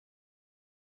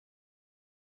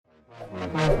Hi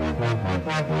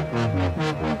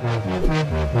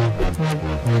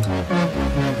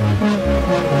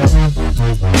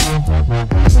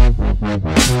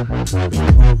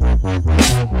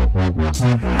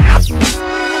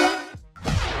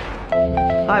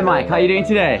Mike, how are you doing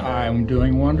today? I'm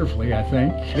doing wonderfully, I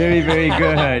think. Very, very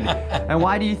good. And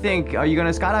why do you think, are you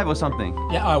going to skydive or something?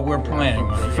 Yeah, we're planning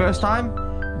on it. First time?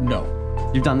 No.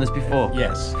 You've done this before?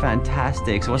 Yes.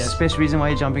 Fantastic. So what's the special reason why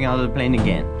you're jumping out of the plane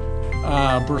again?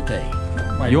 Birthday.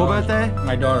 Your birthday?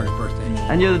 My daughter's birthday.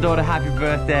 And you're the daughter, happy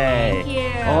birthday. Thank you.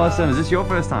 Awesome. Is this your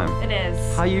first time? It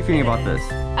is. How are you feeling about this?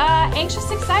 Anxious,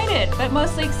 excited, but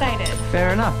mostly excited. Fair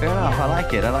enough, fair enough. Yeah. I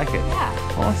like it, I like it.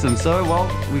 Yeah. Awesome. So, well,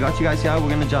 we got you guys here. We're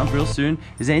going to jump real soon.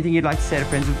 Is there anything you'd like to say to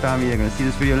friends and family that are going to see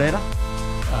this video later?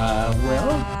 Well, I don't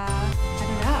know.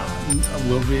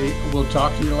 we'll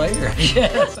talk to you later.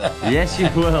 Yes. Yes, you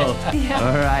will. Yeah.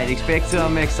 All right. Expect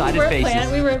some excited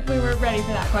faces. We were ready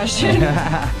for that question.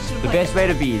 The best way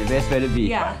to be, the best way to be.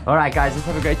 Yeah. All right, guys, let's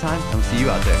have a great time, and we'll see you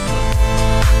out there.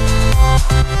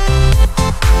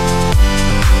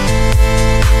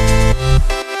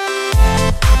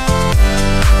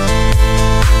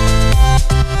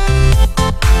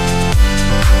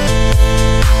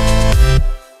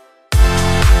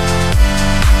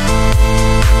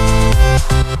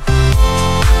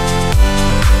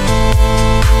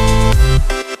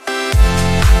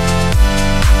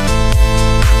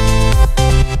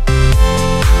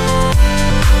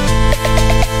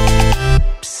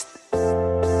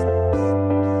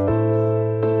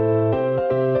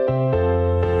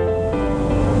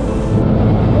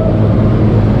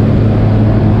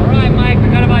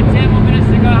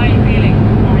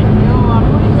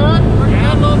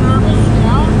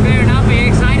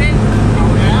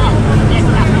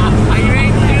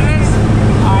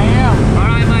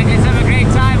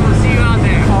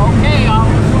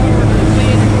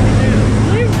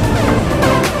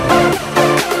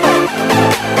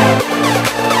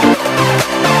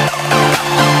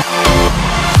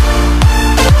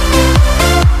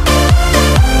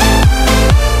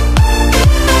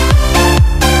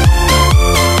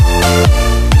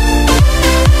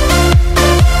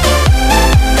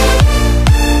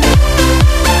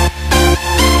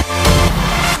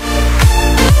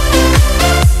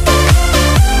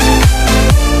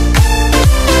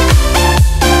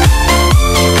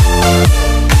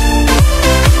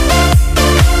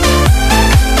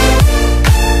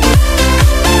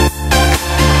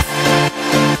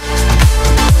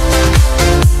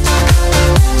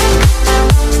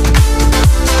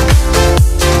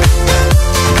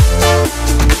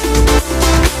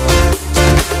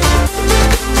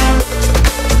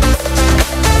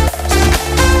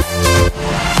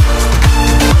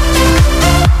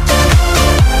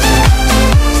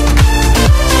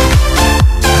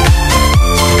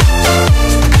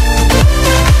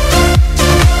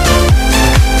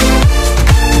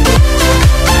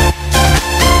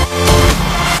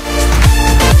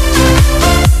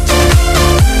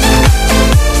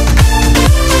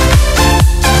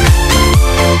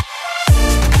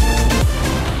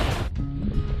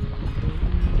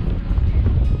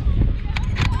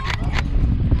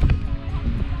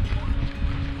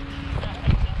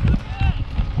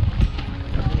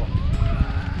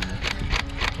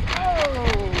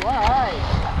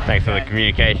 Thanks for the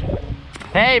communication.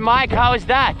 Hey Mike, how was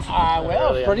that?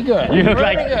 Well, pretty good. You look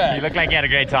pretty like good. you look like you had a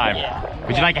great time. Yeah.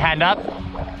 Would you like a hand up?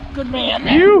 Good man.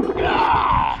 You?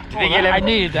 I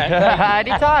needed that.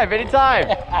 Anytime,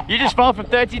 anytime. You just fell from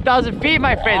 13,000 feet,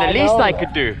 my friend. The least I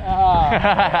could do.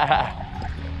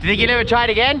 Do you think you'll ever try it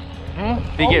again?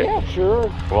 Yeah, sure.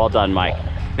 Well done, Mike.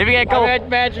 Let me get a couple. I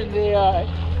imagine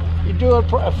you do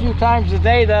it a few times a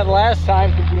day. That last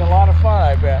time could be a lot of fun,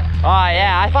 I bet. Oh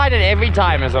yeah, I find it every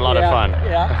time is a lot of fun.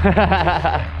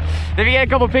 Yeah. Let me get a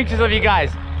couple pictures of you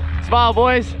guys. Smile,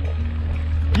 boys.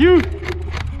 You.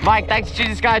 Mike, thanks to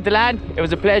Skydive DeLand. It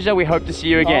was a pleasure. We hope to see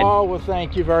you again. Oh, well,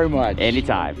 thank you very much.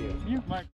 Anytime.